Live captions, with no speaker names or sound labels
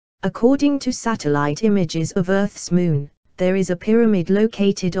According to satellite images of Earth's moon, there is a pyramid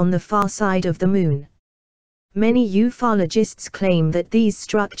located on the far side of the moon. Many ufologists claim that these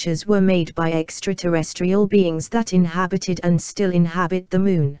structures were made by extraterrestrial beings that inhabited and still inhabit the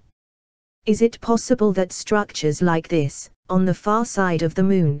moon. Is it possible that structures like this, on the far side of the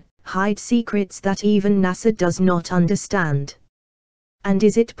moon, hide secrets that even NASA does not understand? And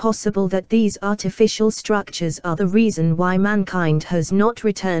is it possible that these artificial structures are the reason why mankind has not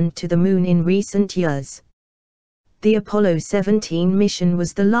returned to the moon in recent years? The Apollo 17 mission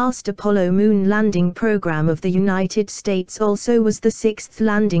was the last Apollo moon landing program of the United States, also was the sixth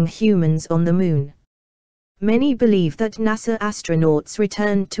landing humans on the moon. Many believe that NASA astronauts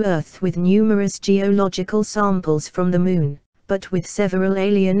returned to Earth with numerous geological samples from the moon, but with several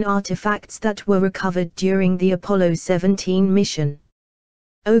alien artifacts that were recovered during the Apollo 17 mission.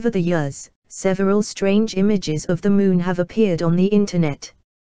 Over the years, several strange images of the moon have appeared on the internet.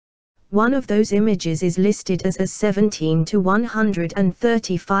 One of those images is listed as a 17 to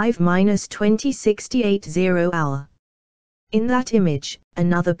 135-2068 hour. In that image,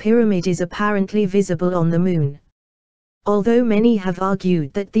 another pyramid is apparently visible on the moon. Although many have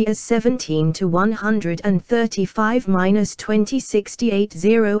argued that the 17 to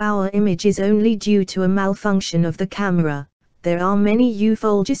 135-2068 hour image is only due to a malfunction of the camera, there are many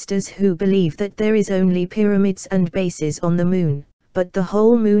ufologists who believe that there is only pyramids and bases on the moon, but the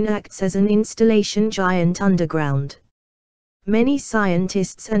whole moon acts as an installation giant underground. Many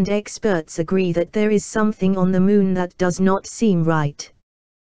scientists and experts agree that there is something on the moon that does not seem right.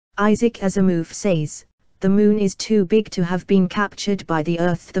 Isaac Asimov says, "The moon is too big to have been captured by the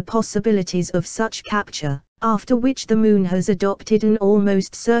Earth. The possibilities of such capture, after which the moon has adopted an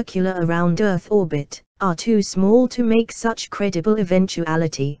almost circular around Earth orbit, are too small to make such credible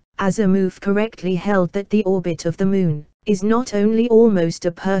eventuality." Asimov correctly held that the orbit of the moon is not only almost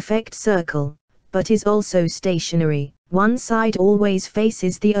a perfect circle, but is also stationary. One side always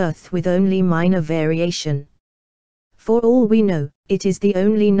faces the Earth with only minor variation. For all we know, it is the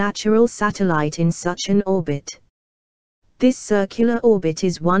only natural satellite in such an orbit. This circular orbit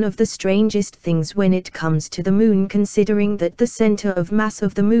is one of the strangest things when it comes to the moon, considering that the center of mass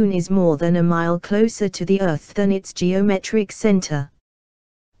of the moon is more than a mile closer to the Earth than its geometric center.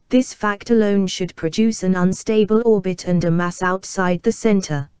 This fact alone should produce an unstable orbit and a mass outside the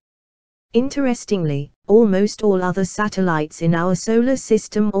center. Interestingly, almost all other satellites in our solar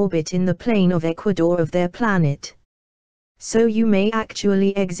system orbit in the plane of equator of their planet. So you may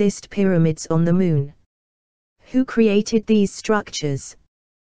actually exist pyramids on the moon. Who created these structures?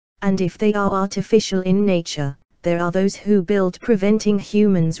 And if they are artificial in nature, there are those who build preventing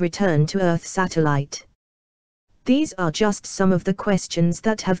humans return to Earth satellite. These are just some of the questions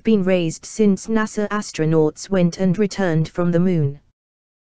that have been raised since NASA astronauts went and returned from the moon.